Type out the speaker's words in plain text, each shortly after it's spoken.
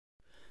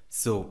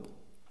So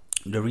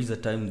there is a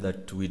time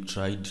that we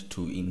tried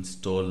to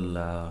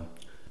install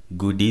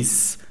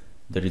goodies.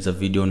 There is a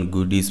video on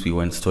goodies we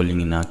were installing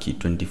in Archi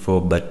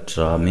 24, but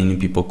many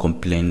people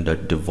complained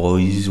that the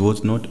voice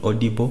was not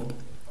audible.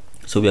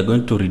 So we are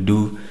going to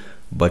redo,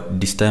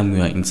 but this time we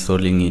are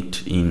installing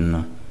it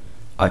in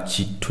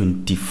Archi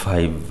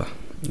 25.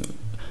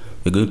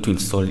 We're going to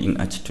install in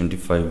Archi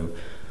 25.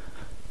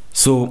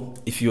 So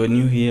if you are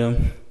new here,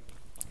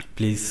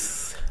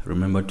 please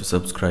remember to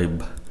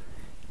subscribe.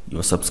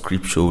 Your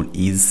subscription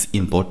is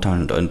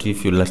important, and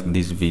if you like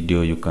this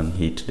video, you can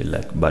hit the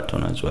like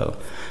button as well.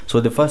 So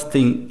the first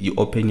thing, you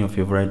open your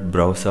favorite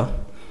browser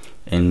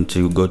and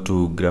you go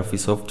to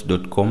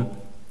graphisoft.com.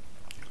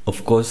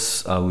 Of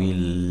course, I will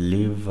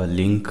leave a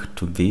link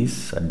to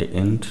this at the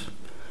end.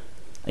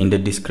 In the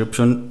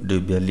description, there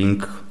will be a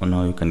link on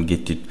how you can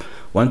get it.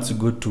 Once you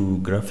go to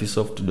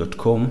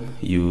graphisoft.com,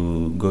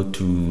 you go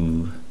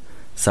to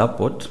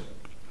support,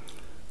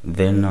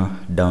 then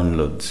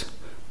downloads,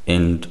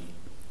 and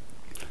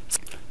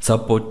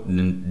support,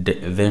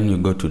 then you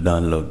go to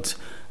downloads,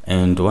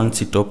 and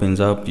once it opens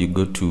up, you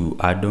go to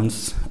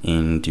add-ons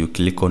and you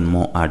click on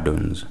more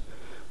add-ons,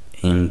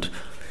 and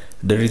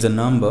there is a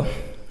number,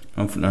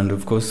 and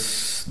of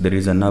course there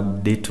is an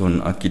update on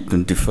Archi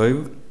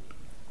 25.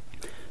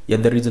 Yeah,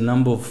 there is a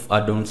number of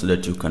add-ons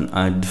that you can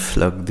add,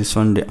 like this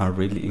one. The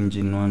Unreal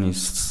Engine one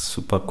is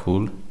super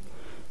cool.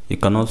 You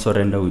can also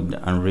render with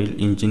the Unreal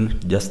Engine,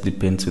 just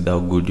depends with how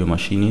good your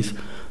machine is.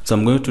 So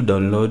I'm going to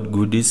download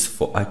goodies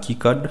for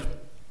ArchiCAD.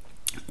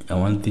 I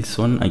want this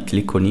one. I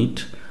click on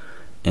it,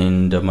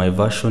 and my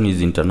version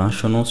is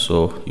international,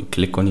 so you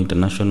click on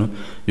international.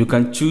 You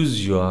can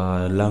choose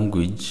your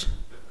language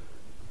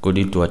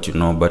according to what you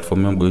know, but for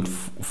me,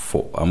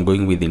 I'm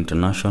going with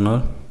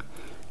international.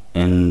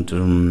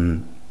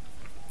 And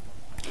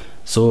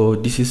so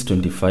this is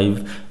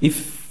 25.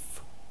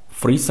 If,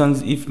 for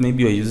instance, if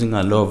maybe you're using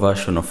a lower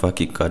version of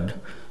ArchiCAD,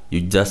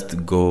 you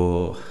just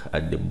go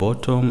at the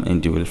bottom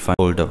and you will find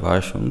older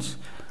versions.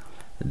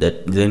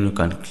 That then you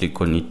can click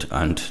on it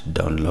and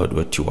download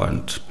what you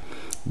want.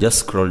 Just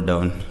scroll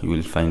down, you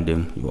will find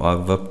them. You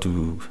have up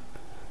to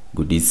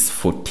goodies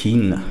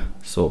 14.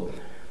 So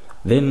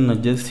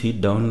then just hit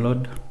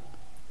download.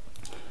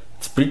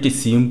 It's pretty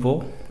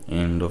simple,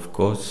 and of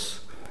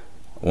course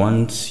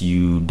once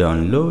you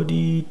download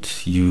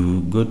it,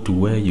 you go to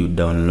where you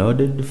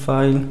downloaded the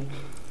file.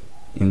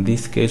 In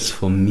this case,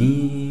 for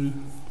me,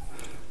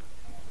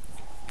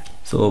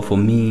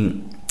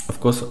 of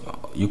course,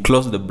 you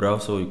close the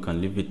browser, you can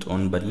leave it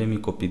on, but let me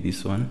copy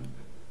this one,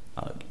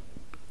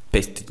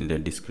 paste it in the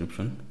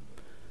description.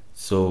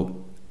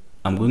 So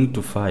I'm going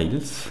to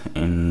files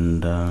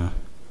and to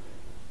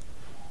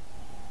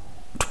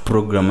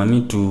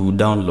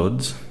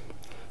downloads,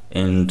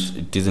 and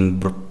it is in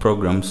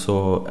program,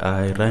 so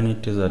I run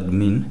it as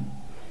admin,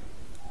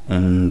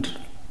 and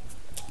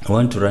I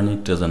want to run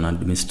it as an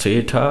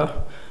administrator.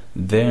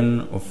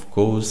 Then of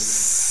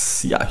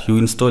course, yeah, you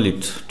install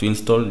it. To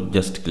install,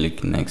 just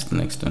click next,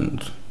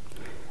 and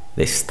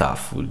the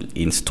stuff will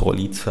install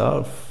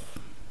itself.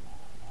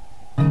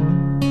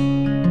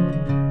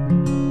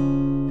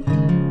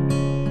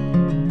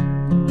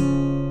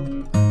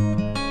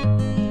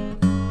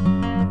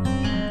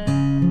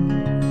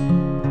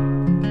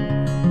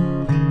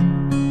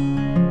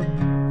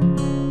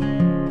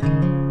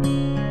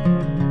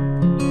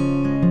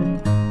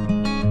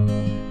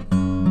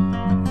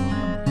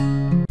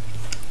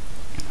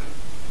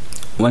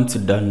 Once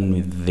you're done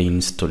with the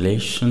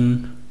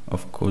installation,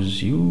 of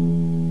course,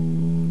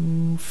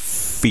 you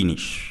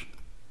finish.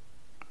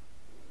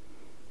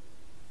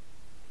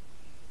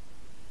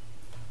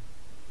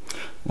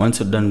 Once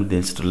you're done with the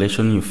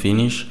installation, you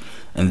finish,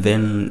 and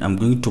then I'm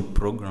going to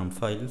program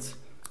files.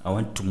 I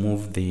want to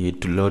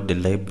load the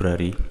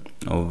library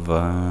of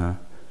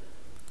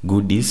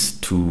goodies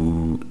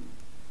to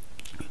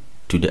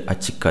the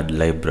ArchiCAD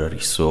library.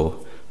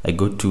 So I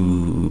go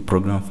to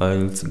program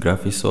files,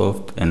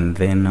 Graphisoft, and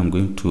then I'm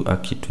going to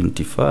Archi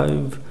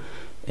 25,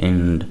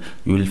 and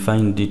you will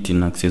find it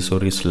in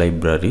accessories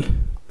library.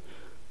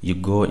 You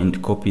go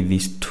and copy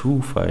these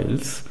two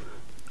files,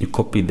 you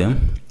copy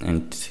them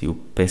and you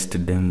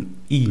paste them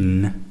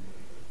in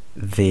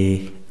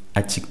the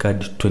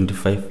ArchiCAD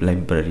 25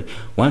 library.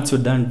 Once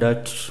you've done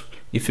that,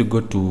 if you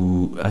go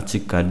to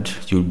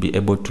ArchiCAD, you'll be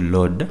able to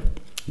load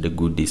the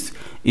goodies.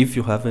 If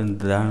you haven't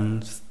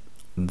done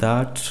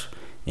that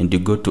and you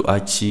go to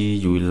Archi,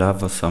 you will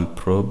have some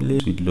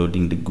problems with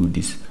loading the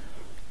goodies.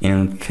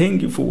 And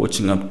thank you for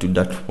watching up to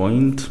that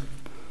point.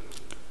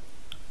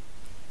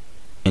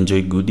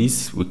 Enjoy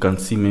goodies. We can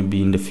see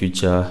maybe in the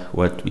future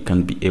what we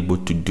can be able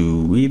to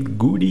do with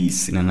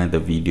goodies in another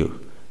video.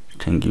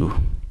 Thank you.